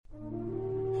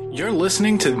You're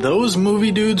listening to Those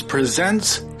Movie Dudes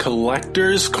Presents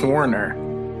Collector's Corner,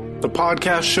 the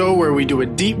podcast show where we do a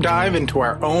deep dive into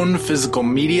our own physical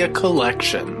media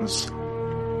collections.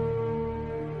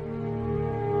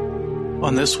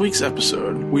 On this week's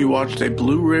episode, we watched a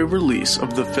Blu-ray release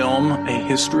of the film A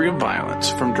History of Violence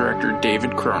from director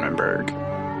David Cronenberg.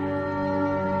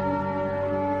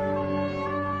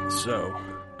 So,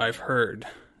 I've heard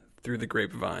through the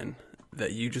grapevine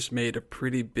that you just made a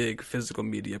pretty big physical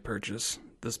media purchase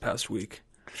this past week.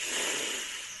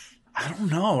 I don't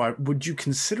know. Would you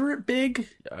consider it big?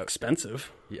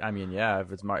 Expensive. I mean, yeah.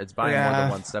 If it's buying more than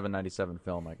one $7.97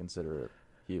 film, I consider it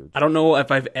huge. I don't know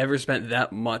if I've ever spent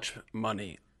that much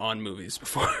money on movies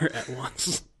before at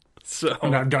once. So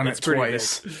and I've done it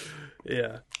twice.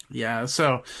 Yeah. Yeah.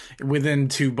 So within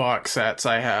 2 box sets,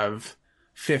 I have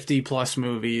 50 plus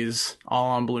movies all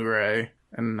on Blu-ray.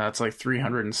 And that's like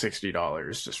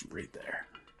 $360 just right there.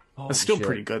 That's still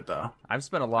pretty good, though. I've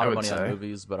spent a lot of money on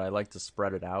movies, but I like to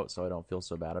spread it out so I don't feel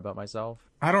so bad about myself.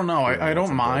 I don't know. I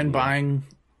don't mind buying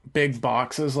big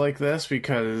boxes like this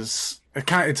because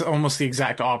it's almost the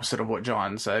exact opposite of what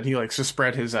John said. He likes to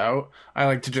spread his out. I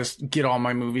like to just get all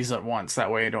my movies at once.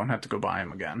 That way I don't have to go buy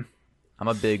them again. I'm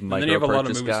a big micro-purchase guy. And then you have a lot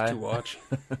of movies to watch.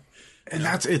 And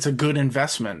it's a good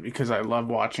investment because I love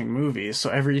watching movies. So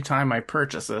every time I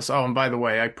purchase this, oh, and by the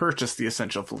way, I purchased the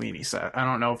Essential Fellini set. I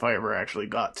don't know if I ever actually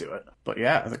got to it. But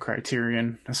yeah, the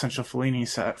Criterion Essential Fellini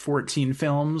set, 14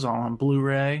 films, all on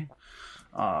Blu-ray.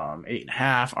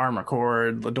 8.5,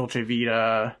 Armored, La Dolce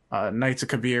Vita, Knights of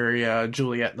Cabiria,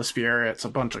 Juliet and the Spirits, a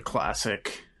bunch of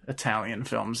classic Italian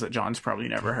films that John's probably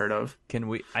never heard of.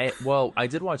 I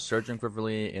did watch Searching for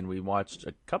Fellini, and we watched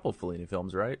a couple Fellini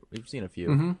films, right? We've seen a few.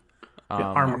 Mm-hmm.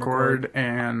 Armored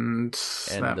and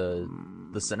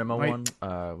the cinema one.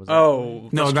 No,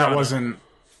 that wasn't.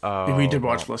 We did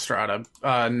watch La Strada.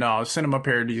 No, Cinema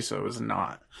Paradiso is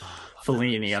not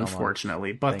Fellini,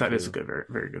 unfortunately, but that is a good, very,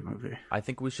 very good movie. I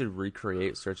think we should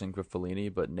recreate Searching for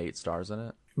Fellini, but Nate stars in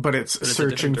it. But it's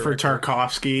Searching for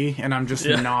Tarkovsky, and I'm just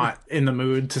not in the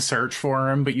mood to search for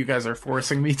him, but you guys are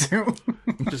forcing me to.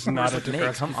 I'm just not a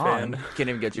Tarkovsky come fan. On. Can't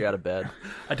even get you out of bed.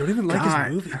 I don't even like his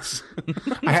movies.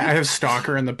 I have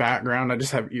Stalker in the background. I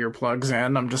just have earplugs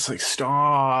in. I'm just like,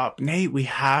 stop. Nate, we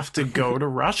have to go to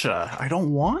Russia. I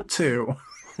don't want to.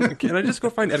 Can I just go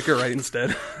find Edgar Wright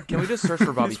instead? Can we just search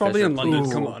for Bobby He's probably Fischer? in London.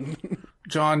 Ooh. Come on.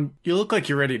 John, you look like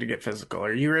you're ready to get physical.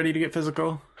 Are you ready to get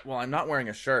physical? Well, I'm not wearing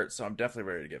a shirt, so I'm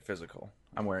definitely ready to get physical.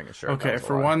 I'm wearing a shirt. Okay,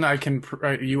 for one, I can...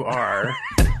 you are.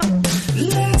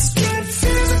 Let's get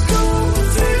physical,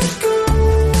 physical.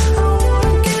 I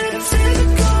wanna get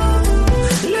physical.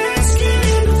 Let's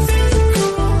get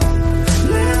physical.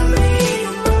 Let me hear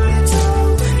your body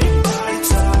talk, your body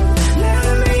talk. Let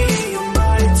me hear your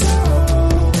body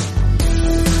talk.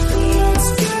 Let's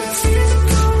get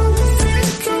physical,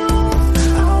 physical.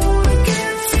 I wanna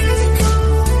get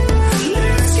physical.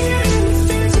 Let's get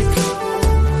physical.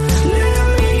 Let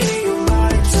me hear your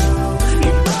body talk,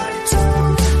 your body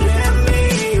talk. Let me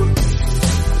hear your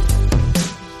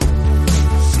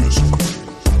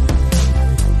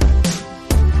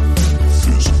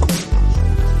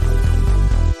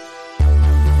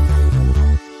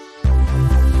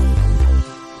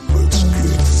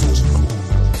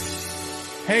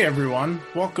Hey, everyone.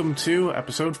 Welcome to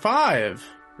episode 5.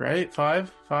 Right?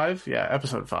 5? Yeah,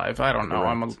 episode 5. I don't know.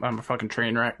 I'm a fucking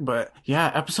train wreck. But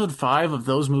yeah, episode 5 of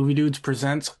Those Movie Dudes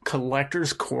presents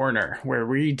Collector's Corner, where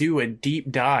we do a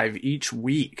deep dive each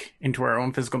week into our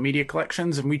own physical media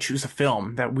collections, and we choose a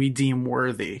film that we deem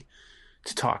worthy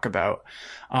to talk about.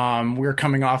 We're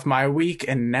coming off my week,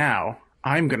 and now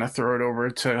I'm going to throw it over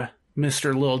to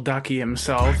Mr. Lil Ducky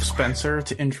himself, Spencer,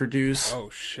 to introduce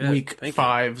week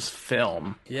 5's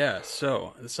film. Yeah,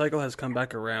 so the cycle has come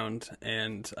back around,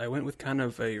 and I went with kind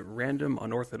of a random,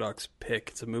 unorthodox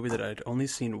pick. It's a movie that I'd only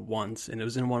seen once, and it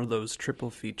was in one of those triple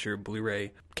feature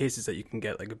Blu-ray cases that you can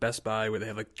get, like a Best Buy, where they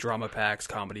have like drama packs,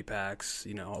 comedy packs,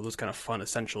 you know, all those kind of fun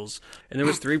essentials. And there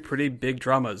was 3 pretty big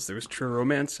dramas. There was True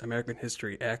Romance, American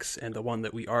History X, and the one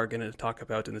that we are going to talk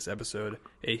about in this episode,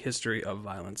 A History of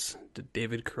Violence, the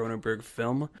David Cronenberg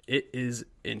film. It is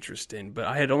interesting, but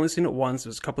I had only seen it once. It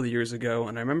was a couple of years ago,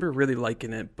 and I remember really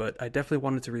liking it, but I definitely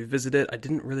wanted to revisit it. I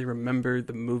didn't really remember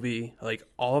the movie like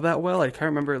all that well. I can't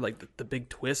remember like the big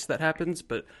twist that happens,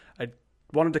 but I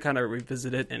wanted to kind of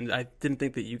revisit it, and I didn't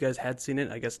think that you guys had seen it.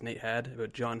 I guess Nate had,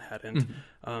 but John hadn't.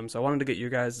 So I wanted to get your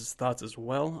guys' thoughts as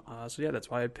well. So yeah, that's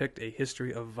why I picked A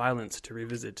History of Violence to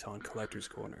revisit on Collector's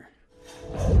Corner.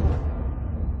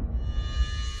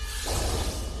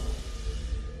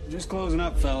 Just closing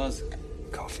up, fellas.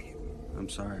 Coffee. I'm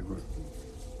sorry,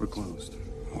 we're closed.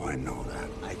 Oh, I know that.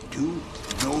 I do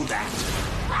know that.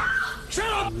 Shut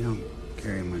up! We don't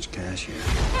carry much cash here.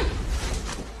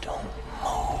 Don't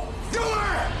move. Do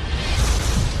it!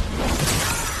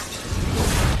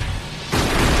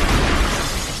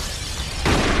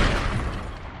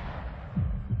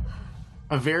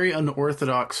 A very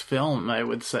unorthodox film, I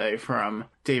would say, from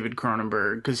David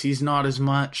Cronenberg, because he's not as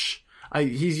much...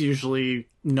 he's usually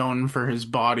known for his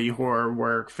body horror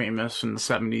work, famous in the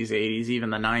 70s, 80s,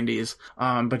 even the 90s.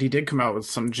 But he did come out with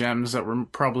some gems that were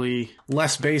probably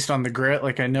less based on the grit.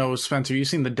 Like, I know, Spencer, you've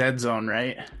seen The Dead Zone,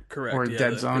 right? Correct. Or yeah,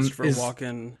 Dead Zone. Christopher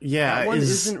Walken. Yeah. That one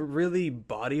isn't really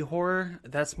body horror.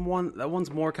 That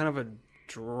one's more kind of a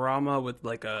drama with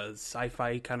like a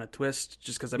sci-fi kind of twist,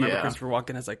 just because I remember Christopher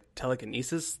Walken has like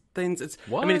telekinesis things.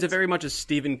 I mean, it's a very much a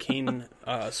Stephen King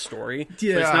story.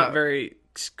 Yeah. But it's not very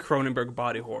Cronenberg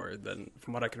body horror, then,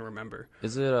 from what I can remember.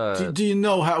 Is it Do you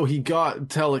know how he got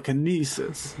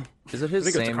telekinesis? Is it his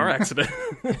I think same? it's a car accident.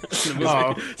 In the movie,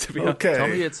 Oh, to be honest. okay. Tell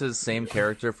me it's his same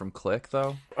character from Click,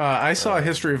 though. I saw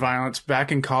History of Violence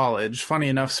back in college. Funny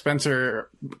enough, Spencer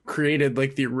created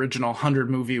like the original 100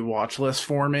 movie watch list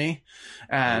for me.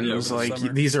 And it was over the like,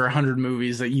 summer. these are 100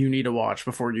 movies that you need to watch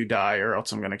before you die or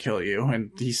else I'm going to kill you. And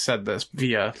he said this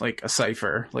via like a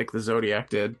cipher, like the Zodiac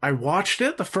did. I watched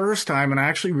it the first time and I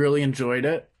actually really enjoyed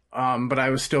it. But I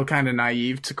was still kind of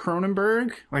naive to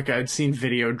Cronenberg. Like, I'd seen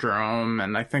Videodrome,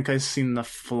 and I think I'd seen The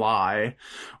Fly.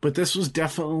 But this was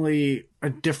definitely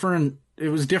it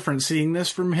was different seeing this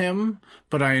from him,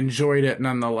 but I enjoyed it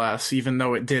nonetheless, even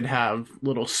though it did have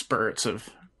little spurts of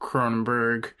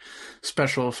Cronenberg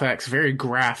special effects, very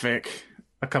graphic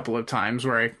a couple of times,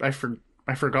 where I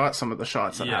forgot some of the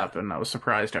shots that happened. I was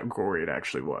surprised how gory it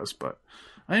actually was, but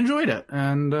I enjoyed it,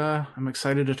 and I'm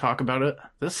excited to talk about it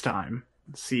this time.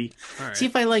 See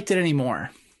if I liked it anymore.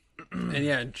 And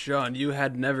yeah, John, you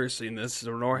had never seen this,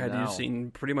 nor had No. you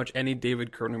seen pretty much any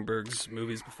David Cronenberg's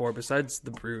movies before, besides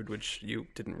The Brood, which you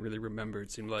didn't really remember,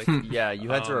 it seemed like. Yeah, you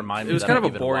had to remind me. It was that kind I of a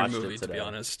even boring watched it movie, to be today.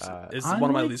 honest. It's I one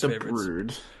of my like least The favorites.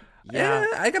 Brood. Yeah,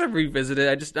 I gotta revisit it.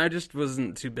 I just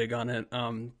wasn't too big on it.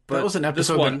 But That was an this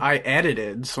episode one, that I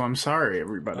edited, so I'm sorry,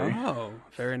 everybody. Oh,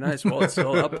 very nice. Well, it's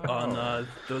still up on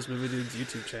Those Movie Dudes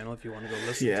YouTube channel if you want to go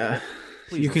listen to Yeah. it.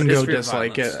 You can go History of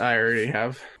dislike Violence. it. I already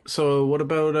have. So, what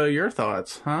about your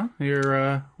thoughts, huh?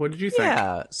 What did you think?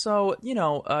 Yeah, so, David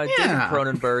Yeah.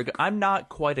 Cronenberg, I'm not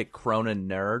quite a Cronen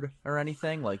nerd or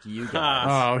anything like you guys.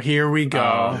 Oh, here we go.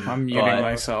 I'm muting but-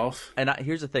 myself. And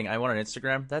here's the thing, I went on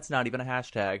Instagram, that's not even a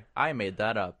hashtag. I made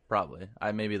that up, probably.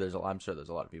 I'm sure there's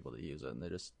a lot of people that use it, and they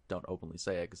just don't openly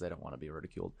say it because they don't want to be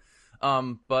ridiculed.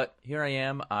 But here I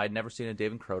am, I'd never seen a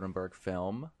David Cronenberg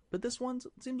film, but this one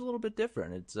seems a little bit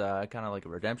different. It's kind of like a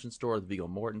redemption story with Viggo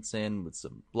Mortensen, with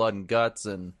some blood and guts,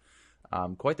 and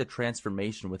quite the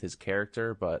transformation with his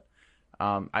character, but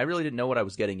I really didn't know what I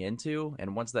was getting into,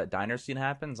 and once that diner scene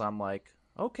happens, I'm like,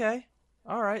 okay,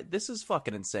 all right, this is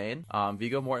fucking insane.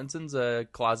 Viggo Mortensen's a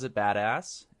closet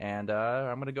badass, and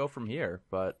I'm going to go from here,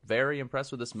 but very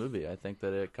impressed with this movie. I think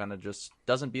that it kind of just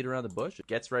doesn't beat around the bush. It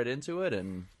gets right into it,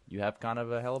 and you have kind of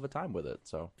a hell of a time with it,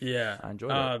 so Yeah, I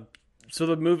enjoyed it. So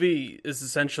the movie is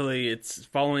essentially, it's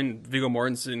following Viggo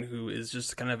Mortensen, who is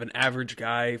just kind of an average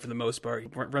guy for the most part. He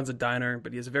runs a diner,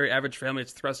 but he has a very average family.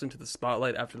 It's thrust into the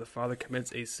spotlight after the father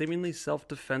commits a seemingly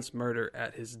self-defense murder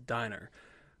at his diner.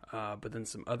 But then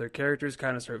some other characters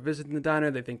kind of start visiting the diner.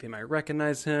 They think they might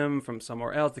recognize him from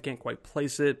somewhere else. They can't quite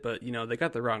place it, but, they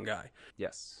got the wrong guy.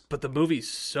 Yes. But the movie's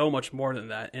so much more than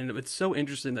that, and it's so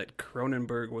interesting that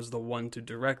Cronenberg was the one to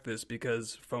direct this,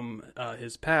 because from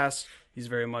his past, he's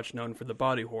very much known for the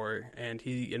body horror, and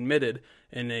he admitted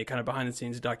in a kind of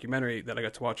behind-the-scenes documentary that I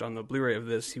got to watch on the Blu-ray of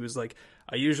this, he was like,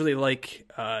 I usually like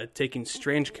taking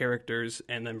strange characters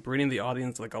and then bringing the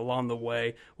audience like along the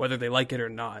way, whether they like it or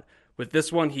not. With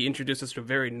this one, he introduced us to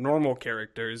very normal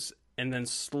characters and then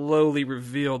slowly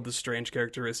revealed the strange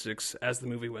characteristics as the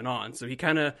movie went on. So he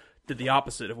kind of did the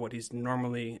opposite of what he's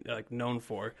normally known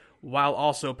for, while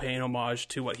also paying homage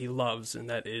to what he loves, and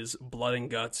that is blood and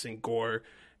guts and gore,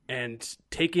 and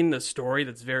taking the story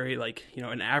that's very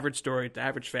an average story, the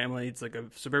average family, it's like a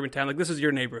suburban town, like this is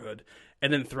your neighborhood,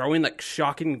 and then throwing like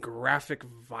shocking graphic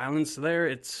violence there.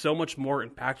 It's so much more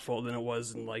impactful than it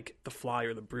was in like The Fly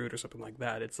or The Brood or something like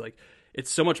that. It's like, it's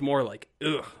so much more like,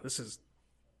 ugh, this is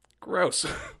gross.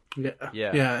 Yeah.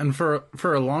 Yeah. Yeah, and for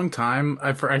a long time,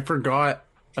 I forgot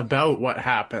about what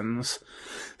happens.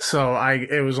 So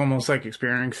it was almost like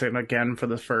experiencing it again for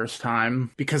the first time,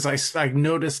 because I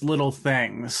noticed little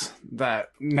things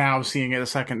that now seeing it a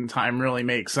second time really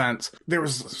makes sense. There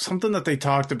was something that they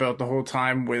talked about the whole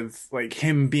time with like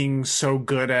him being so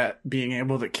good at being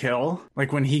able to kill.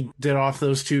 Like when he did off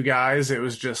those two guys, it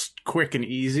was just quick and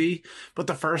easy. But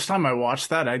the first time I watched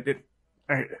that, I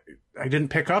didn't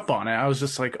pick up on it. I was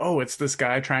just like, oh, it's this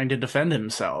guy trying to defend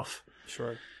himself.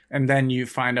 Sure. And then you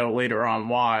find out later on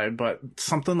why, but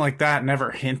something like that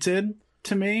never hinted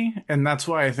to me. And that's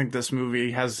why I think this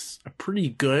movie has a pretty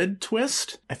good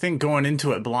twist. I think going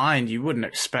into it blind, you wouldn't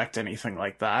expect anything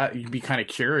like that. You'd be kind of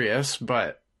curious,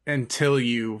 but until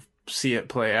you see it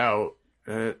play out,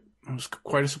 it was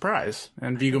quite a surprise.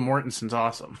 And Viggo Mortensen's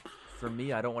awesome. For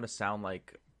me, I don't want to sound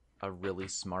like a really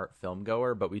smart film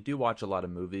goer, but we do watch a lot of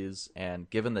movies, and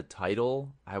given the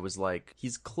title, I was like,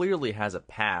 he's clearly has a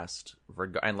past.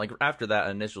 And like after that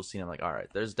initial scene, I'm like, all right,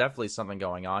 there's definitely something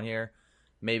going on here.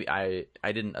 Maybe I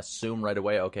didn't assume right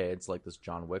away, okay, it's like this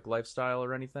John Wick lifestyle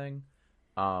or anything.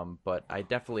 But I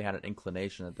definitely had an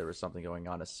inclination that there was something going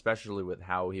on, especially with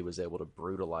how he was able to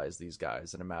brutalize these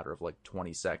guys in a matter of like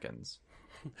 20 seconds.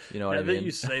 You know what I mean? Now that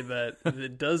you say that,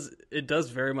 it does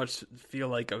very much feel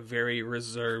like a very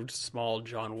reserved, small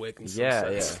John Wick in some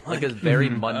sense. Like a very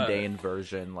mundane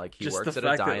version. Like he just works the at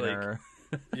a fact that, diner.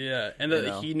 Yeah, and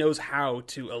that he knows how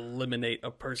to eliminate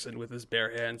a person with his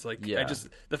bare hands. Like,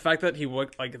 the fact that he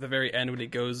worked, like at the very end when he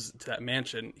goes to that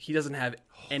mansion, he doesn't have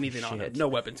anything on him, no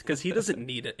weapons, because he doesn't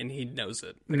need it and he knows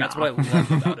it. Like, that's what I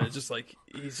love about it. It's just like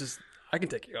he's just, I can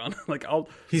take you on. Like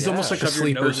he's almost like a shove your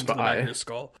sleeper nose into the back of spy. your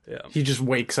skull. Yeah, He just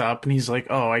wakes up and he's like,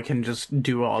 oh, I can just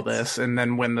do all this. And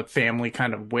then when the family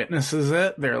kind of witnesses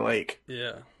it, they're like,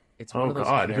 yeah. It's one of those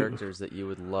God. characters that you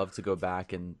would love to go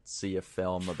back and see a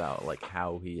film about, like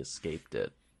how he escaped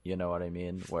it. You know what I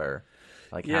mean? Where,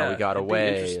 like how he got it'd be away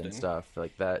interesting. and stuff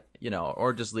like that. You know,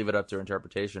 or just leave it up to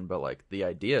interpretation. But like the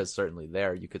idea is certainly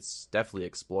there. You could definitely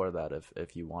explore that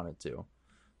if you wanted to.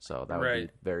 So that would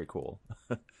be very cool.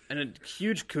 And a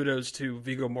huge kudos to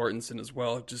Viggo Mortensen as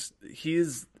well. Just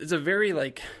it's a very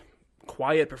like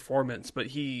quiet performance, but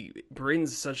he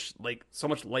brings so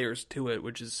much layers to it,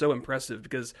 which is so impressive,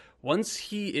 because once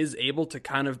he is able to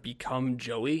kind of become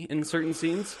Joey in certain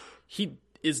scenes, he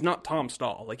is not Tom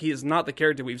Stahl. Like, he is not the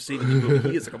character we've seen in the movie.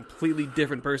 He is a completely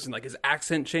different person. Like, his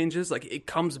accent changes, like it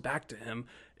comes back to him,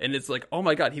 and it's like, oh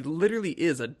my god, he literally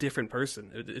is a different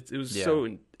person. It was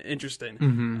so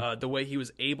interesting the way he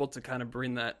was able to kind of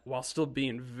bring that while still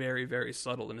being very, very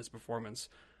subtle in his performance.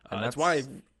 That's why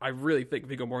I really think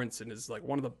Viggo Mortensen is like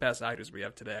one of the best actors we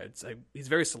have today. I'd say he's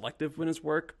very selective in his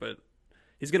work, but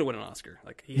he's gonna win an Oscar.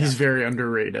 Like he's very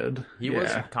underrated. He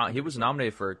was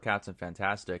nominated for Captain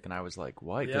Fantastic, and I was like,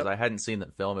 what? Because I hadn't seen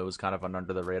that film. It was kind of an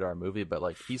under the radar movie, but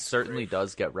like he certainly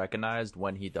does get recognized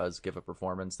when he does give a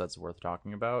performance that's worth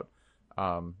talking about.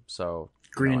 So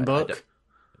Green Book.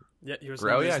 Yeah, he was.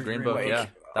 Green Book. Yeah,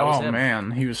 that was him. Man,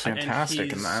 he was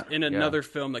fantastic in that. In another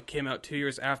film that came out 2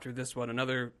 years after this one,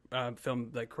 another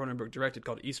film that Cronenberg directed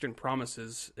called Eastern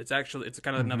Promises. It's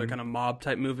kind of another kind of mob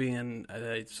type movie in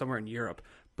somewhere in Europe,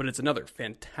 but it's another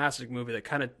fantastic movie that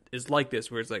kind of is like this,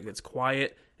 where it's like it's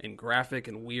quiet and graphic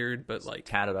and weird, but like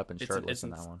tatted up and shirtless in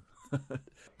that one.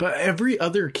 But every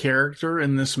other character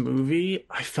in this movie,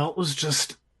 I felt was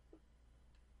just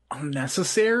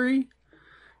unnecessary.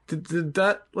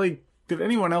 Did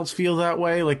anyone else feel that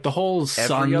way? Like the whole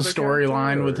son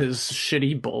storyline with his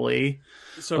shitty bully.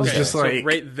 So was just like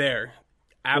right there.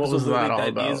 Absolutely, what was that all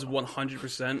about? Is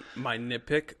 100% my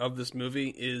nitpick of this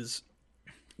movie is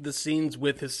the scenes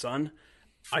with his son.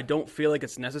 I don't feel like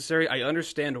it's necessary. I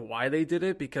understand why they did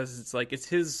it, because it's like it's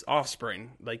his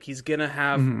offspring. Like he's gonna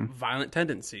have violent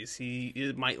tendencies.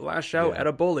 He might lash out at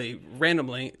a bully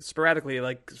randomly, sporadically,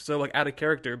 like out of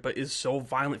character, but is so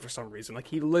violent for some reason. Like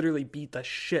he literally beat the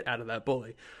shit out of that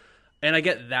bully. And I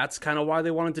get that's kind of why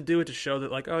they wanted to do it, to show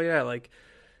that like, oh yeah, like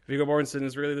Viggo Mortensen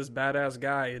is really this badass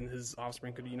guy, and his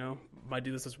offspring could, might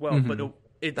do this as well. But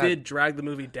it did drag the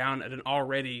movie down at an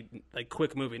already like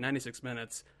quick movie, 96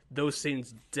 minutes. Those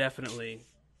scenes definitely,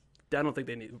 I don't think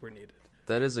were needed.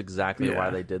 That is exactly why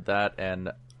they did that,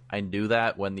 and I knew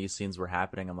that when these scenes were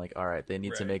happening. I'm like, all right, they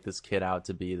need to make this kid out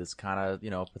to be this kind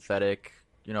of, pathetic,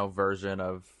 version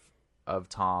of of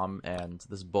Tom, and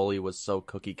this bully was so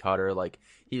cookie cutter. Like,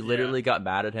 he literally got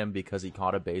mad at him because he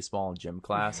caught a baseball in gym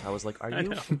class. I was like, are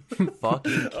you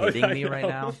fucking kidding me right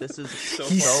now? This is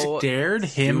He so stared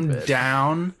him stupid.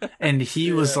 down, and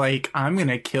he was like, "I'm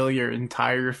gonna kill your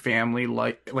entire family,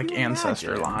 like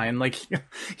ancestor imagine? line." Like,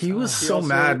 he was so also-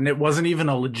 mad, and it wasn't even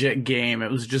a legit game. It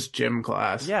was just gym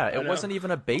class. Yeah, it know. wasn't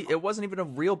even it wasn't even a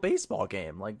real baseball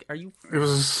game. Like, are you? It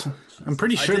was. I'm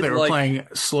pretty sure did they were like- playing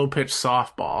slow pitch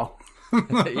softball.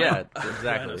 Yeah, I know,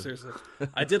 exactly. seriously.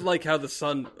 I did like how the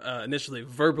son initially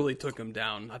verbally took him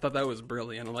down. I thought that was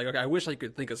brilliant. I'm like, okay, I wish I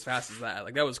could think as fast as that.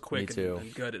 Like, that was quick Me too.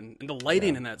 and good. And the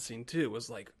lighting in that scene, too, was,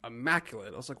 like,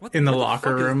 immaculate. I was like, what In the what locker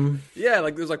fuck is- room. Yeah,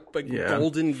 like, there's, like Yeah.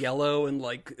 golden yellow, and,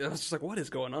 like, I was just like, what is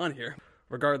going on here?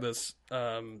 Regardless,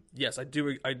 yes, I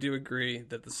do agree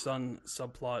that the son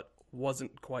subplot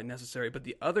wasn't quite necessary, but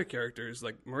the other characters,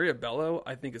 like Maria Bello,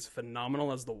 I think is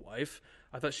phenomenal as the wife.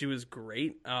 I thought she was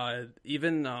great.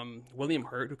 Even William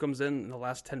Hurt, who comes in the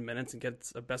last 10 minutes and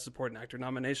gets a Best Supporting Actor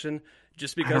nomination,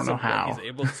 just because know of how. what he's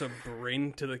able to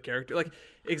bring to the character. Like,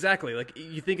 exactly. Like,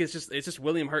 you think it's just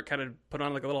William Hurt kind of put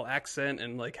on like a little accent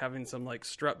and like having some like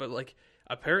strut, but like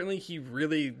apparently he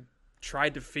really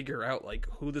tried to figure out like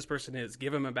who this person is,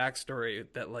 give him a backstory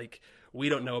that like we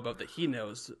don't know about that he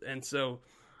knows, and so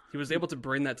he was able to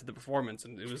bring that to the performance,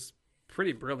 and it was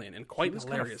pretty brilliant and quite It was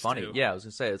kind of hilarious funny. too. Yeah, I was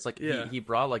gonna say it's like Yeah. he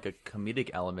brought like a comedic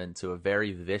element to a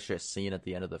very vicious scene at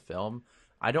the end of the film.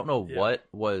 I don't know what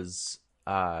was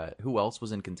who else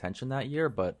was in contention that year,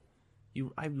 but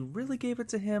I really gave it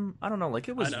to him. I don't know, like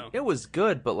it know. was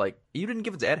good, but like you didn't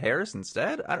give it to Ed Harris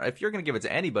instead. If you're gonna give it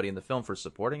to anybody in the film for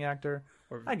supporting actor,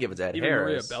 I'd give it to Ed Even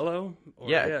Harris. Maria Bello. Or,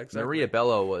 Yeah, exactly. Maria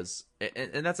Bello was,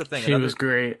 and that's the thing. She was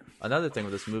great. Another thing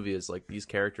with this movie is like these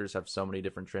characters have so many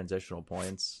different transitional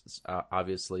points.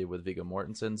 Obviously with Viggo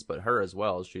Mortensen's, but her as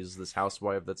well. She's this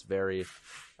housewife that's very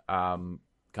kind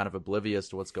of oblivious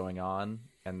to what's going on,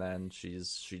 and then she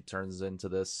turns into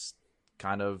this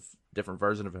kind of different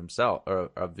version of himself, or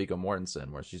of Viggo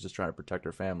Mortensen, where she's just trying to protect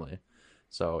her family.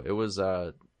 So it was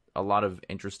a lot of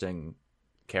interesting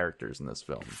characters in this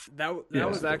film. That Yeah,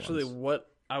 was good actually ones. what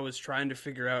I was trying to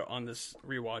figure out on this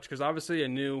rewatch, because obviously I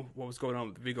knew what was going on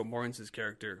with Viggo Mortensen's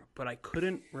character, but I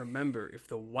couldn't remember if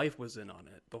the wife was in on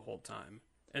it the whole time.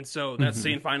 And so that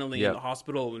scene finally Yep. in the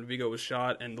hospital when Viggo was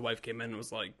shot and the wife came in and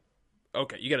was like,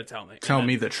 "Okay, you got to tell me. And Tell then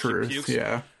me the she truth. pukes.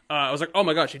 Yeah. I was like, oh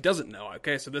my god, she doesn't know.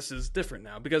 Okay, so this is different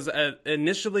now, because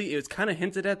initially it was kind of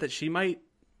hinted at that she might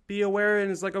be aware and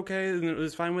is like, okay, and it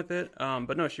was fine with it.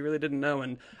 But no, she really didn't know,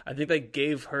 and I think they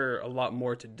gave her a lot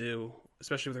more to do,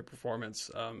 especially with her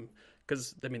performance.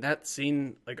 Because I mean, that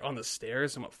scene like on the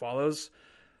stairs and what follows,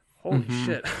 holy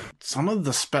shit! Some of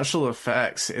the special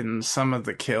effects in some of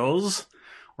the kills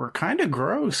were kind of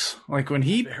gross. Like when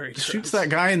he Very shoots gross. that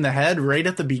guy in the head right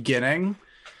at the beginning,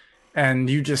 and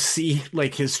you just see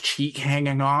like his cheek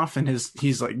hanging off, and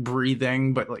he's like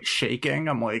breathing but like shaking.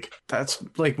 I'm like, that's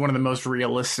like one of the most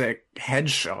realistic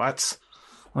headshots.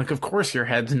 Like, of course your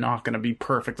head's not going to be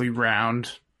perfectly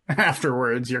round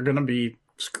afterwards. You're going to be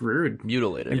screwed.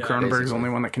 Mutilated. And Cronenberg's basically. the only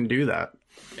one that can do that.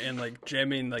 And like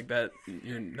jamming like that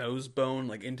your nose bone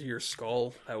like into your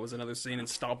skull. That was another scene, and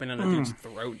stomping on a dude's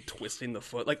throat, twisting the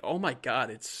foot. Like, oh my god,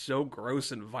 it's so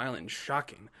gross and violent and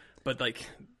shocking. But like,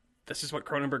 that's just what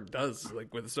Cronenberg does. Like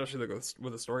especially like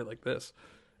with a story like this,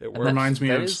 it works. Reminds me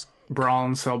that of is- Brawl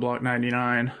in Cell Block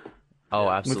 99 Oh,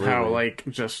 with absolutely. how like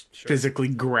just physically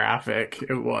graphic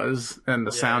it was, and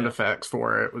the sound effects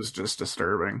for it was just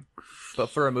disturbing. But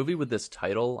for a movie with this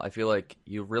title, I feel like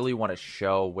you really want to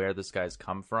show where this guy's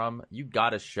come from. You got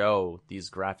to show these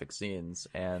graphic scenes,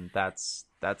 and that's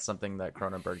something that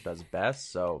Cronenberg does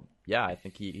best. So yeah, I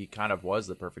think he kind of was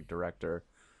the perfect director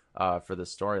for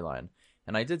this storyline.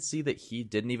 And I did see that he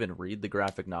didn't even read the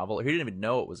graphic novel, or he didn't even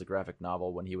know it was a graphic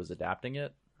novel when he was adapting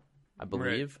it, I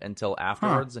believe, until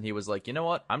afterwards. And he was like, you know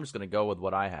what? I'm just going to go with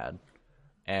what I had.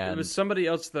 And It was somebody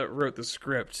else that wrote the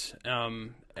script,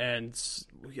 and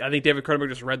I think David Cronenberg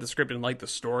just read the script and liked the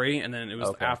story, and then it was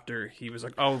Okay. after he was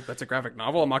like, "Oh, that's a graphic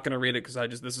novel. I'm not going to read it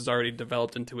because this is already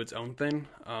developed into its own thing."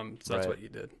 So that's Right. what he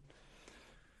did.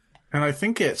 And I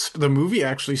think the movie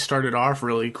actually started off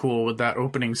really cool with that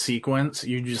opening sequence.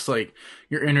 You just like,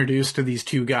 you're introduced to these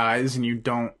two guys and you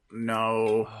don't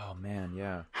know oh man,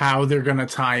 yeah. how they're going to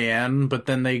tie in, but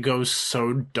then they go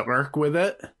so dark with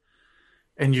it.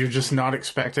 And you're just not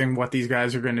expecting what these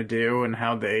guys are going to do and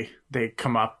how they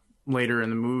come up later in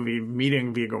the movie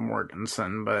meeting Viggo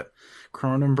Mortensen. But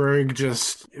Cronenberg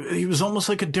he was almost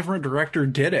like a different director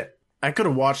did it. I could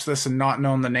have watched this and not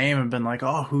known the name and been like,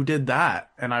 oh, who did that?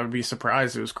 And I would be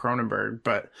surprised it was Cronenberg.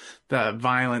 But the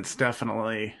violence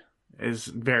definitely is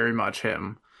very much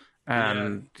him.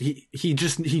 and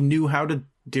he knew how to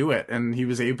do it, and he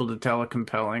was able to tell a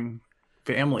compelling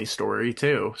family story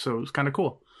too. So it was kind of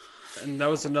cool. And that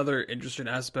was another interesting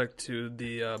aspect to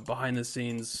the behind the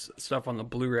scenes stuff on the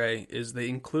Blu-ray is they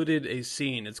included a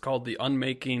scene. It's called The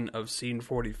Unmaking of Scene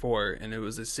 44. And it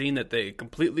was a scene that they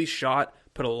completely shot,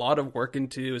 put a lot of work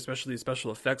into, especially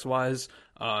special effects wise,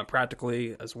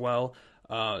 practically as well.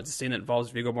 It's a scene that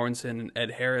involves Viggo Mortensen and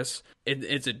Ed Harris.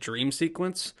 It's a dream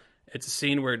sequence. It's a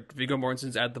scene where Viggo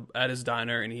Mortensen's at his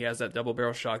diner and he has that double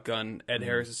barrel shotgun. Ed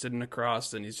Harris is sitting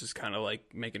across and he's just kind of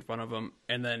like making fun of him.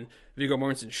 And then Viggo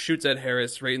Mortensen shoots Ed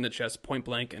Harris right in the chest, point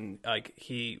blank, and like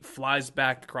he flies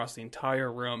back across the entire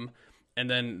room. And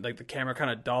then like the camera kind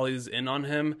of dollies in on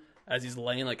him as he's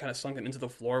laying like kind of sunken into the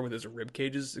floor with his rib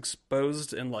cages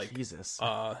exposed and like Jesus.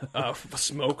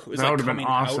 Smoke is That like would've been coming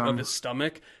out awesome. of his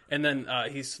stomach. And then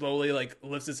he slowly like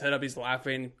lifts his head up, he's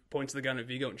laughing, points the gun at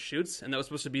Viggo and shoots. And that was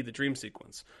supposed to be the dream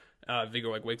sequence. Viggo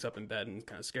like wakes up in bed and is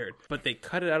kind of scared. But they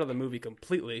cut it out of the movie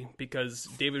completely because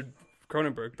David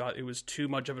Cronenberg thought it was too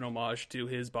much of an homage to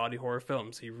his body horror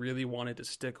films. He really wanted to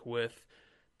stick with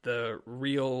the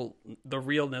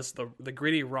realness, the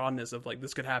gritty rawness of like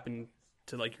this could happen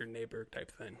to like your neighbor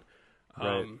type thing.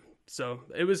 Right. So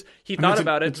it was, he thought it's a-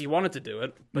 about it, he wanted to do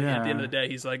it, but at the end Yeah. of the day,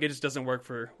 he's like, it just doesn't work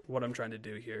for what I'm trying to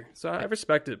do here. So I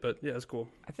respect it, but yeah, it's cool.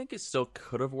 I think it still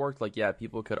could have worked. Like, yeah,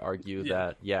 people could argue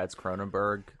that it's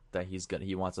Cronenberg that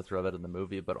he wants to throw that in the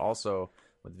movie, but also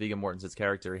with Viggo Mortensen's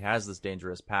character, he has this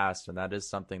dangerous past, and that is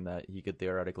something that he could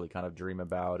theoretically kind of dream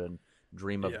about and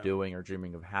dream of doing or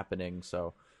dreaming of happening.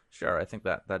 So sure, I think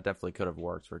that definitely could have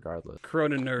worked regardless.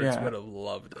 Corona nerds Yeah. would have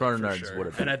loved it. Corona for nerds sure. would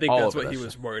have and I think all that's over what he that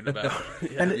was shit. worried about. Yeah.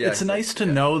 And Yeah, it's nice to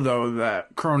know, though,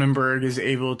 that Cronenberg is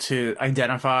able to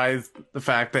identify the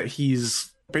fact that he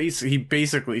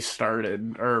basically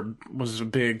started or was a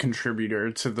big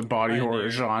contributor to the body horror Pioneer.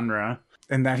 genre,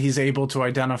 and that he's able to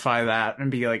identify that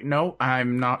and be like, no,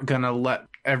 I'm not gonna let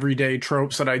everyday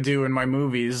tropes that I do in my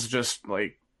movies just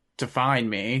like define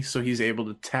me. So he's able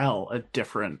to tell a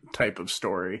different type of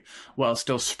story while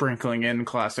still sprinkling in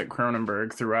classic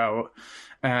Cronenberg throughout.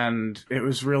 And it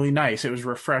was really nice. It was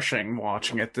refreshing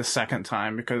watching it the second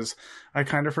time because I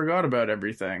kind of forgot about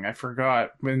everything. I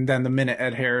forgot. And then the minute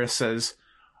Ed Harris says,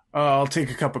 "Oh, I'll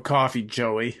take a cup of coffee,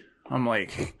 Joey," I'm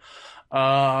like,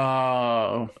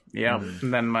 oh, yeah.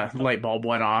 And then my light bulb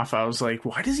went off. I was like,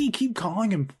 why does he keep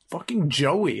calling him fucking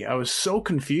Joey? I was so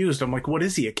confused. I'm like, what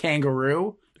is he, a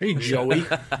kangaroo? Hey, Joey.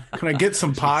 Can I get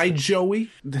some pie, Joey?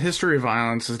 The History of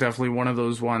Violence is definitely one of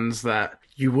those ones that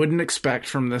you wouldn't expect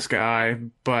from this guy,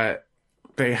 but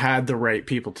they had the right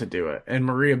people to do it. And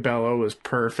Maria Bello was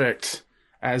perfect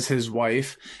as his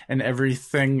wife, and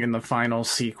everything in the final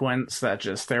sequence that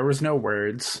just, there was no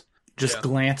words, just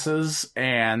glances,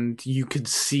 and you could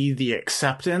see the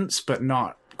acceptance, but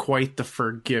not quite the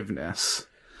forgiveness.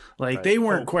 Like, they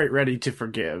weren't quite ready to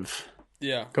forgive.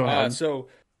 Yeah. Go ahead.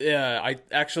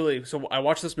 I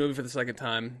watched this movie for the second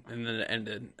time and then it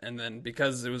ended. And then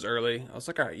because it was early, I was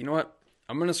like, all right, you know what?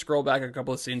 I'm going to scroll back a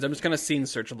couple of scenes. I'm just going to scene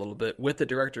search a little bit with the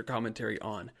director commentary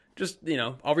on. Just,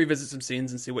 I'll revisit some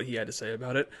scenes and see what he had to say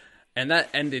about it. And that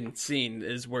ending scene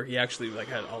is where he actually like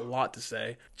had a lot to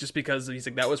say, just because he's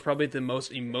like, that was probably the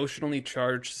most emotionally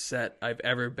charged set I've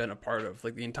ever been a part of.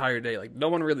 Like the entire day, like no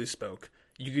one really spoke.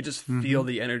 You could just feel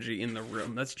the energy in the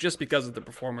room. That's just because of the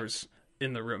performers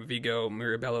in the room, Viggo,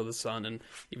 Mirabello, the son, and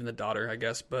even the daughter, I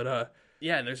guess. But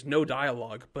and there's no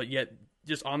dialogue, but yet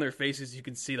just on their faces you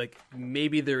can see like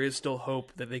maybe there is still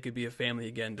hope that they could be a family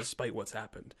again despite what's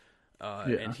happened.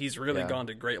 And he's really gone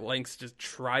to great lengths to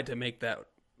try to make that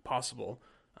possible.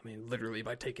 I mean, literally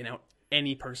by taking out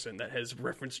any person that has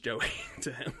referenced Joey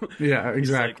to him. Yeah,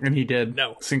 exactly. like, And he did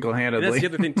no. single-handedly. And that's the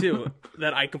other thing too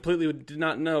that I completely did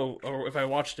not know, or if I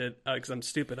watched it because I'm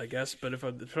stupid, I guess. But if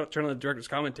I turn on the director's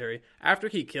commentary, after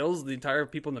he kills the entire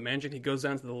people in the mansion, he goes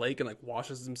down to the lake and like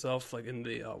washes himself like in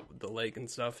the lake and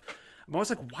stuff. I'm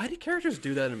always like, why do characters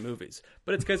do that in movies?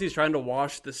 But it's because he's trying to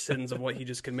wash the sins of what he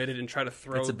just committed and try to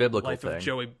throw It's a the biblical life thing. of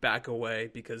Joey back away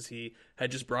because he had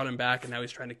just brought him back and now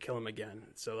he's trying to kill him again.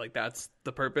 So like that's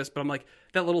the purpose. But I'm like,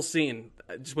 that little scene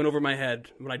just went over my head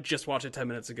when I just watched it 10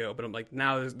 minutes ago. But I'm like,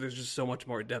 now there's just so much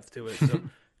more depth to it. So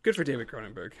good for David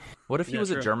Cronenberg. What if he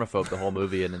was a true. germaphobe the whole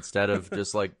movie, and instead of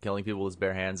just like killing people with his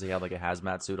bare hands, he had like a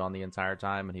hazmat suit on the entire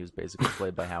time, and he was basically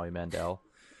played by Howie Mandel?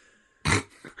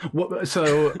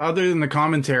 So, other than the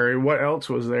commentary, what else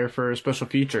was there for special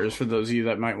features for those of you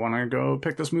that might want to go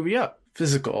pick this movie up?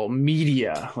 Physical,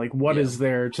 media, like what is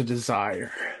there to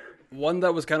desire? One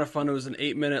that was kind of fun, it was an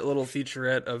 8-minute little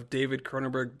featurette of David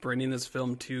Cronenberg bringing this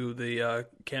film to the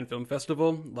Cannes Film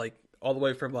Festival, like all the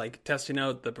way from like testing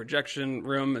out the projection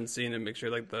room and seeing and make sure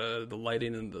like the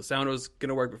lighting and the sound was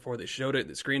gonna work before they showed it,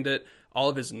 they screened it. All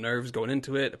of his nerves going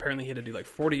into it. Apparently, he had to do like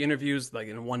 40 interviews like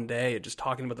in one day, just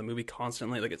talking about the movie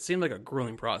constantly. Like it seemed like a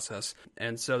grueling process,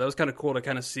 and so that was kind of cool to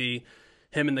kind of see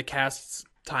him and the cast's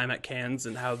time at Cannes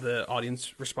and how the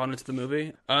audience responded to the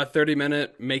movie.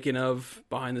 30-minute making of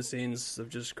behind the scenes of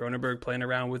just Cronenberg playing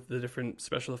around with the different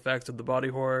special effects of the body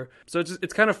horror. So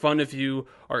it's kind of fun if you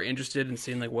are interested in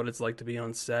seeing like what it's like to be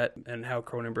on set and how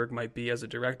Cronenberg might be as a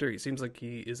director. He seems like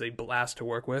he is a blast to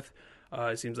work with.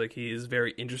 It seems like he is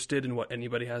very interested in what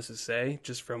anybody has to say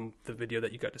just from the video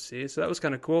that you got to see. So that was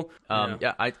kind of cool.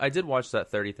 Yeah, I did watch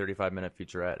that 35 minute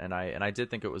featurette, and I did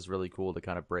think it was really cool to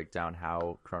kind of break down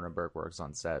how Cronenberg works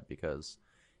on set, because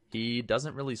he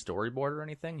doesn't really storyboard or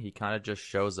anything. He kind of just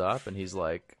shows up and he's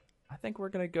like, I think we're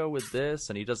going to go with this.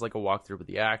 And he does like a walkthrough with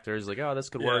the actors, like, oh, this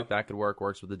could work, that could work,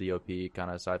 works with the DOP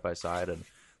kind of side by side. And I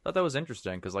thought that was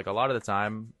interesting because like a lot of the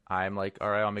time I'm like, all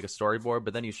right, I'll make a storyboard.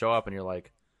 But then you show up and you're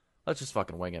like, let's just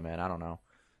fucking wing it, man. I don't know.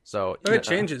 So it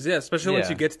changes, especially once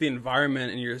you get to the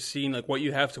environment and you're seeing like what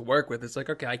you have to work with. It's like,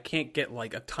 okay, I can't get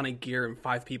like a ton of gear and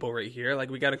 5 people right here. Like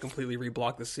we got to completely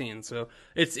reblock the scene. So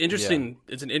it's interesting.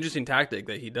 Yeah. It's an interesting tactic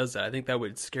that he does that. I think that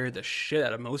would scare the shit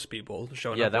out of most people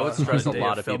showing up. That would stress a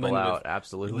lot of people out.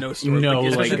 Absolutely. No story.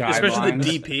 Especially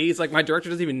the DP. It's like my director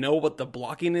doesn't even know what the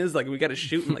blocking is. Like we got to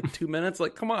shoot in like 2 minutes.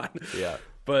 Like come on. Yeah.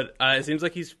 But it seems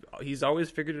like he's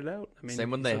always figured it out. I mean, same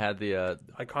when they had the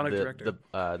iconic director.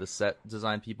 The set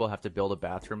design people have to build a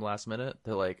bathroom last minute.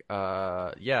 They're like,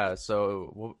 yeah.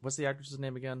 So what's the actress's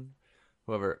name again?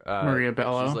 Whoever. Maria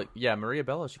Bello. She's like, yeah, Maria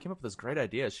Bello. She came up with this great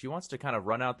idea. She wants to kind of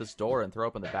run out this door and throw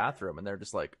open the bathroom, and they're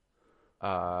just like,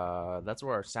 that's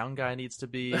where our sound guy needs to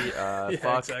be. Yeah,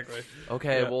 fuck. Exactly.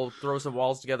 Okay, we'll throw some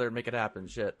walls together and make it happen.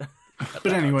 Shit.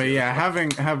 But anyway, yeah,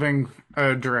 having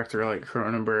a director like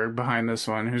Cronenberg behind this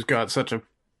one who's got such a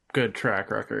good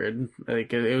track record,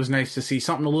 like it was nice to see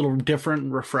something a little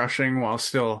different, refreshing, while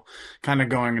still kind of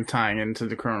going and tying into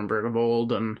the Cronenberg of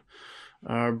old, and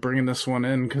bringing this one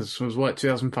in because it was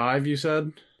 2005, you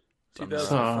said?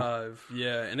 2005,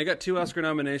 yeah, and it got 2 Oscar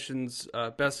nominations,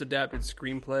 Best Adapted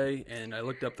Screenplay, and I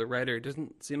looked up the writer. It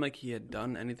doesn't seem like he had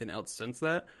done anything else since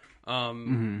that.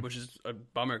 Which is a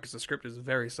bummer because the script is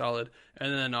very solid.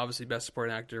 And then obviously Best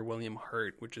Supporting Actor William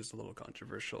Hurt, which is a little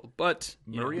controversial. But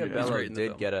Maria Bello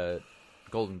did get a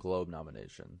Golden Globe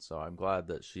nomination, so I'm glad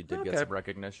that she did get some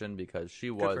recognition because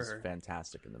she was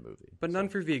fantastic in the movie. But none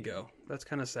for Viggo. That's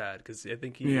kind of sad because I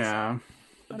think he's the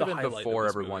highlight before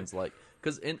of everyone's movie. Like.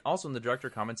 Because also in the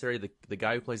director commentary, the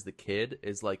guy who plays the kid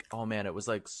is like, oh man, it was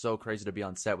like so crazy to be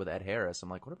on set with Ed Harris. I'm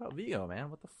like, what about Viggo,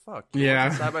 man? What the fuck? Yeah.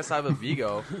 Side by side with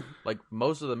Viggo, like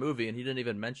most of the movie, and he didn't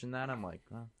even mention that. I'm like,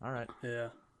 oh, all right. Yeah.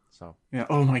 So. Yeah.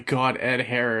 Oh my God, Ed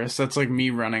Harris. That's like me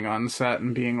running on set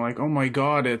and being like, oh my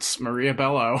God, it's Maria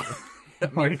Bello.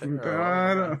 Like,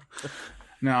 God.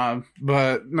 No,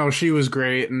 but no, she was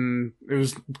great, and it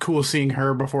was cool seeing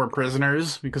her before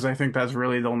Prisoners, because I think that's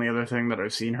really the only other thing that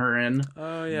I've seen her in.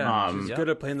 Oh, yeah. She's good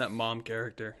at playing that mom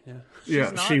character.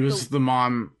 Yeah. She was the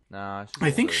mom. Nah, I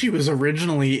think she was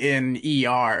originally in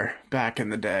ER back in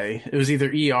the day. It was either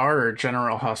ER or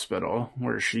General Hospital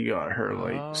where she got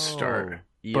her start.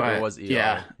 But was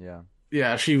ER.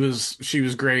 Yeah, she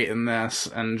was great in this,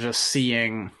 and just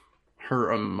seeing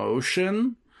her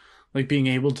emotion, like being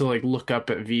able to like look up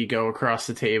at Viggo across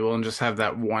the table and just have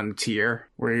that one tear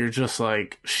where you're just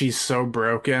like, she's so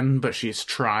broken, but she's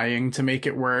trying to make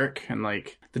it work. And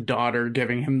like the daughter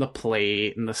giving him the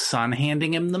plate and the son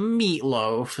handing him the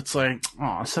meatloaf. It's like,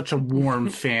 oh, such a warm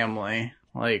family.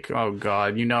 Like, oh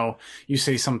God, you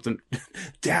say something,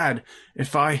 Dad,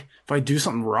 if I do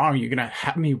something wrong, you're going to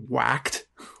have me whacked.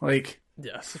 Like,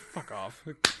 yes, fuck off.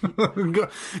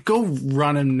 go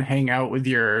run and hang out with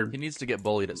your. He needs to get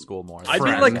bullied at school more. I'd be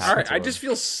like, all right, I just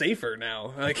feel safer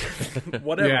now. Like,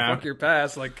 whatever, fuck your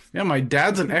past. Like, yeah, my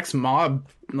dad's an ex-mob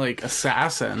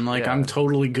assassin. Like, I'm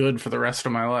totally good for the rest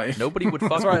of my life. Nobody would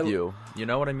fuck with you. You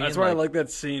know what I mean? That's why I like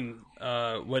that scene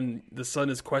when the son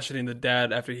is questioning the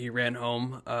dad after he ran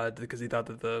home because he thought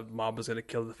that the mob was going to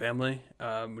kill the family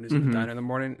when he was in the diner in the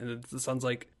morning, and the son's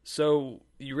like, "So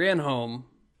you ran home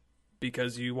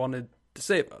because you wanted to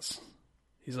save us?"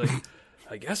 He's like,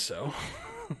 I guess so.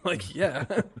 Like, yeah.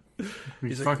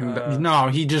 He's like, no,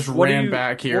 he just ran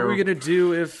back here. What were we going to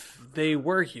do if they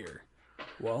were here?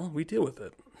 Well, we deal with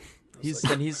it. He's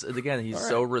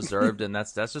so reserved, and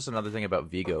that's just another thing about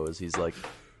Viggo is he's like,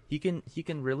 he can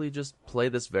really just play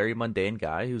this very mundane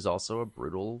guy who's also a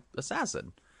brutal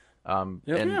assassin. And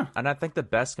I think the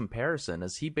best comparison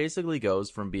is he basically goes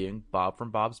from being Bob from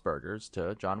Bob's Burgers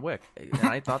to John Wick, and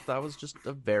I thought that was just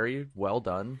a very well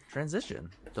done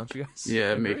transition. Don't you guys?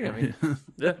 Yeah, agree? I mean,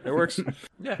 Yeah, it works.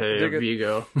 yeah. Hey, dig it.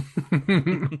 Vigo.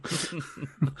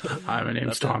 Hi, my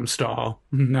name's Tom Stahl.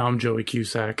 Now I'm Joey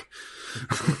Cusack.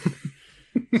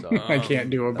 So, I can't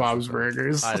do a Bob's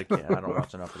Burgers. I can't. I don't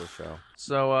watch enough of the show.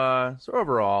 So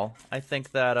overall, I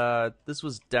think that this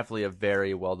was definitely a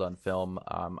very well done film.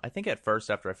 I think at first,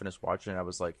 after I finished watching it, I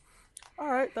was like, all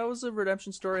right, that was a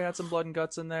redemption story. Had some blood and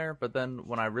guts in there. But then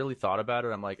when I really thought about it,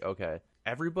 I'm like, okay,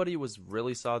 everybody was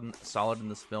really solid in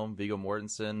this film. Viggo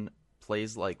Mortensen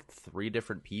plays like 3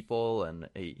 different people, and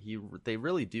they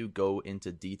really do go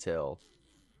into detail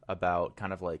about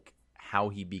kind of like how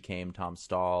he became Tom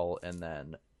Stahl, and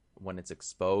then when it's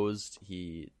exposed,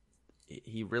 he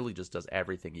really just does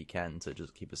everything he can to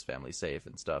just keep his family safe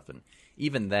and stuff, and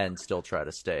even then still try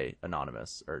to stay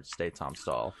anonymous or stay Tom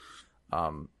Stahl.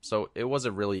 So it was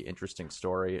a really interesting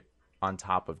story on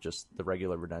top of just the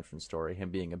regular redemption story,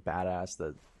 him being a badass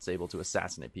that's able to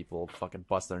assassinate people, fucking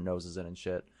bust their noses in and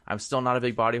shit. I'm still not a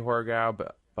big body horror guy,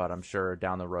 but I'm sure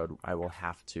down the road I will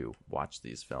have to watch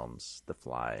these films, The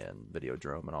Fly and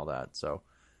Videodrome and all that. So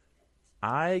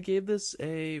I gave this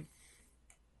I'm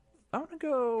gonna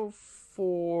go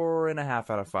 4.5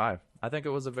 out of 5. I think it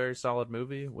was a very solid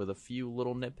movie with a few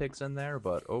little nitpicks in there,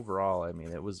 but overall, I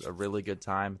mean, it was a really good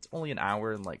time. It's only an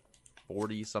hour and like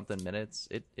 40 something minutes.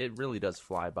 It really does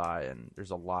fly by, and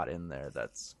there's a lot in there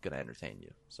that's gonna entertain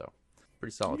you. So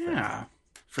pretty solid film. Yeah,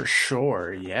 for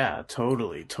sure. Yeah,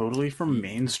 totally from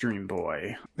Mainstream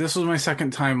Boy. This was my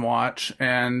second time watch,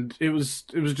 and it was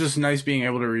just nice being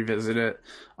able to revisit it.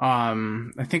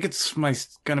 I think it's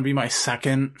gonna be my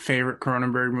second favorite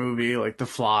Cronenberg movie. Like The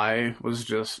Fly was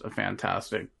just a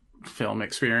fantastic film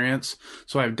experience,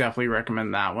 so I definitely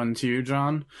recommend that one to you,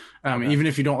 John. Even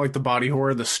if you don't like the body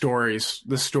horror, the story's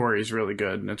really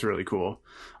good and it's really cool.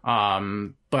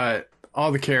 But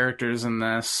all the characters in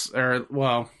this are,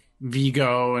 well,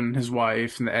 Vigo and his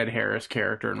wife and the Ed Harris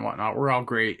character and whatnot were all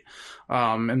great.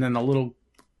 And then the little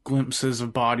glimpses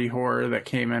of body horror that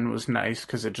came in was nice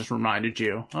because it just reminded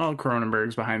you, oh,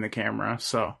 Cronenberg's behind the camera.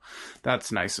 So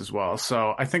that's nice as well.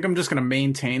 So I think I'm just going to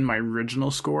maintain my original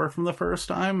score from the first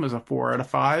time as a 4 out of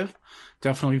 5.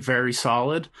 Definitely very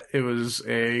solid. It was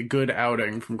a good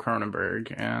outing from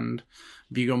Cronenberg, and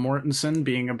Viggo Mortensen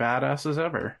being a badass as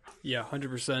ever. Yeah,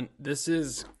 100%. This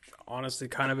is honestly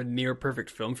kind of a near perfect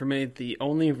film for me. The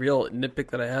only real nitpick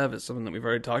that I have is something that we've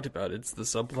already talked about. It's the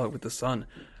subplot with the son.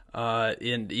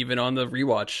 And even on the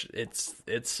rewatch,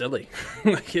 it's silly.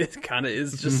 Like, it kind of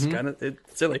is just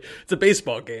it's silly. It's a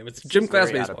baseball game. It's a gym class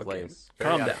Very out of baseball game. place. Very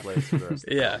Calm out down. of place for the rest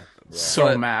of Yeah. So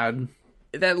But mad.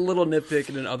 that little nitpick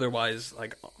in an otherwise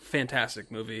like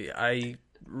fantastic movie. I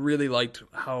really liked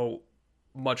how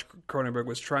much Cronenberg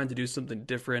was trying to do something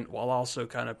different while also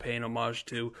kind of paying homage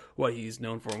to what he's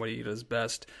known for and what he does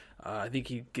best. I think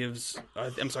he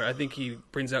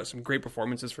brings out some great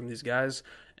performances from these guys,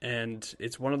 and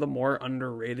it's one of the more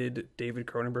underrated David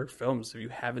Cronenberg films. If you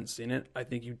haven't seen it, I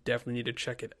think you definitely need to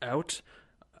check it out.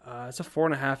 It's a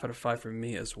 4.5 out of 5 for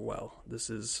me as well. This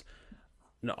is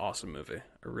an awesome movie. I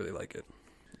really like it.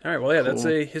 All right, well, yeah, that's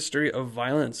A History of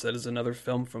Violence. That is another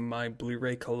film from my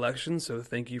Blu-ray collection, so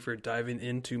thank you for diving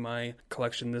into my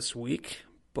collection this week.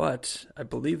 But I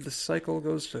believe the cycle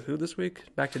goes to who this week?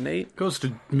 Back to Nate? Goes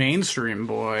to Mainstream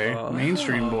Boy.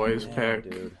 Mainstream Boy's pick.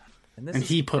 dude. And this And is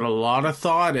he put a lot of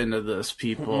thought into this,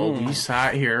 people. We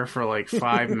sat here for like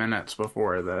 5 minutes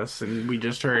before this, and we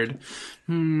just heard,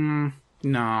 no.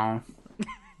 No.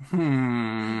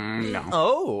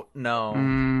 Oh no,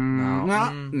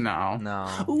 No.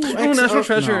 no. Ooh, National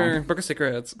Treasure, Book of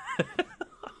Secrets.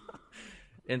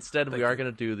 Instead, we are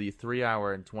going to do the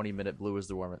 3-hour and 20-minute Blue is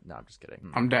the Warm. No, I'm just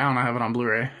kidding. I'm down. I have it on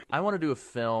Blu-ray. I want to do a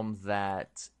film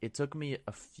that it took me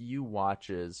a few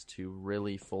watches to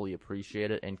really fully appreciate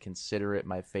it and consider it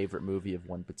my favorite movie of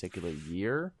one particular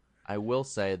year. I will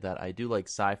say that I do like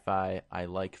sci-fi. I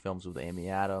like films with Amy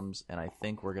Adams, and I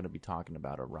think we're going to be talking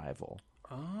about Arrival.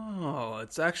 Oh,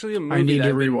 it's actually a movie I need that to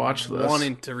I've been rewatch this.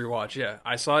 wanting to rewatch. Yeah,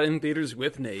 I saw it in theaters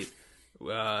with Nate.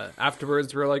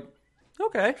 Afterwards, we were like,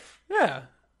 okay, yeah,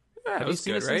 it Have you was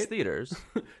seen good, it right? since theaters?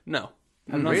 No,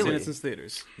 I've not seen Really? it since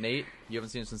theaters. Nate, you haven't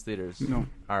seen it since theaters? No.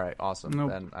 All right, awesome. Nope.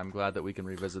 Then I'm glad that we can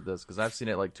revisit this because I've seen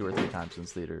it like 2 or 3 times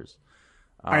since theaters.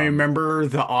 I remember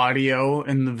the audio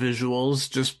and the visuals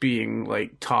just being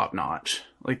like top notch.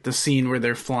 Like the scene where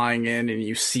they're flying in and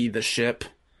you see the ship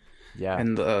Yeah.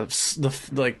 and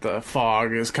the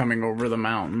fog is coming over the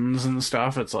mountains and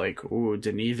stuff. It's like, ooh,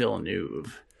 Denis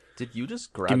Villeneuve. Did you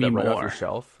just grab Give me that right off more. your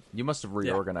shelf? You must have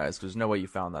reorganized. There's no way you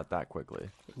found that quickly.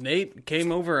 Nate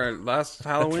came over last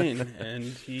Halloween, and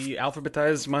he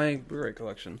alphabetized my Blu-ray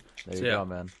collection. There you go,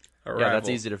 man. Yeah, Arrival. that's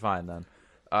easy to find then.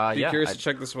 Be curious to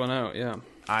check this one out. Yeah,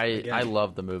 I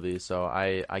love the movie, so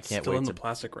I can't still wait in to the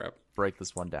plastic wrap. break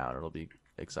this one down. It'll be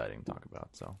exciting to talk about.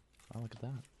 So I'll look at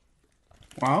that.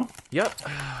 Well, Yep.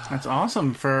 that's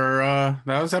awesome. For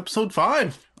that was episode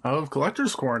 5 of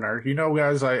Collector's Corner. You know,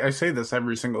 guys, I say this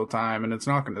every single time, and it's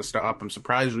not going to stop. I'm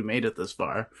surprised we made it this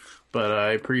far, but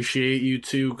I appreciate you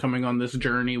two coming on this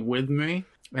journey with me,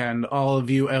 and all of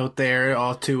you out there,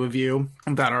 all 2 of you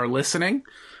that are listening.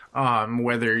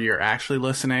 Whether you're actually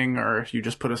listening or if you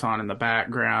just put us on in the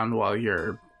background while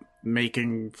you're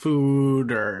making food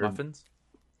or Muffins?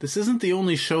 This isn't the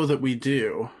only show that we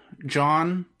do.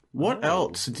 John, what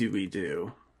else do we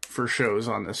do for shows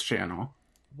on this channel?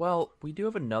 Well, we do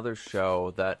have another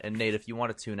show that, and Nate, if you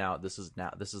want to tune out, this is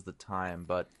the time,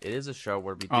 but it is a show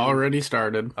where we do... Already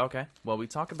started. Okay. Well, we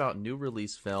talk about new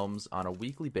release films on a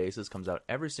weekly basis, comes out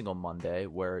every single Monday,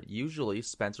 where usually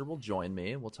Spencer will join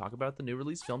me. We'll talk about the new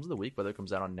release films of the week, whether it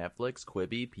comes out on Netflix,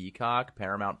 Quibi, Peacock,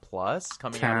 Paramount Plus,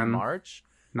 coming out in 10, March.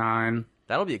 9,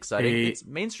 That'll be exciting. 8, It's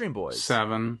Mainstream Boys.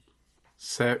 7,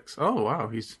 6. Oh, wow,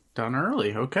 he's done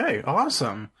early. Okay,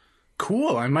 awesome.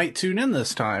 Cool, I might tune in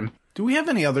this time. Do we have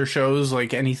any other shows,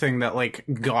 like anything that like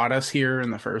got us here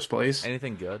in the first place?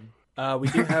 Anything good? We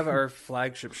do have our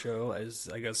flagship show, as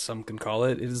I guess some can call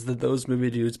it. It is the Those Movie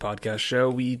Dudes podcast show.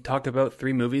 We talk about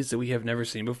 3 movies that we have never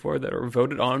seen before that are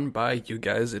voted on by you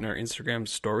guys in our Instagram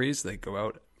stories. They go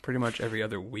out pretty much every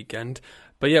other weekend.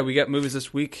 But yeah, we got movies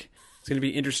this week. It's going to be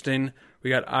interesting. We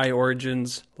got I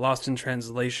Origins, Lost in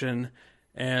Translation,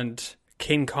 and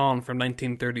King Kong from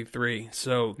 1933.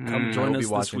 So come join We'll be us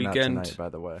this watching that weekend, tonight, by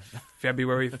the way.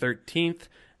 February 13th.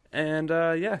 And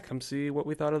yeah, come see what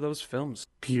we thought of those films.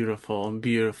 Beautiful,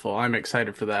 beautiful. I'm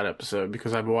excited for that episode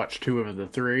because I've watched 2 of the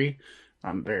 3.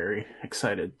 I'm very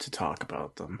excited to talk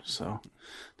about them. So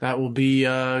that will be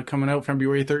coming out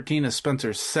February 13th, as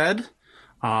Spencer said.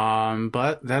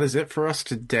 But that is it for us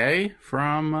today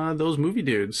from Those Movie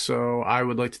Dudes. So I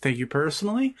would like to thank you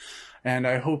personally, and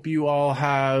I hope you all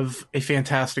have a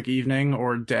fantastic evening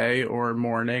or day or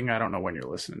morning. I don't know when you're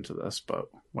listening to this, but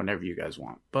whenever you guys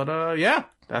want. But yeah,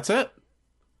 that's it.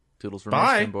 Toodles for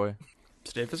Bye. Mainstream Boy.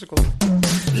 Stay physical.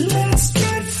 Let's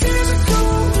get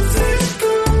physical.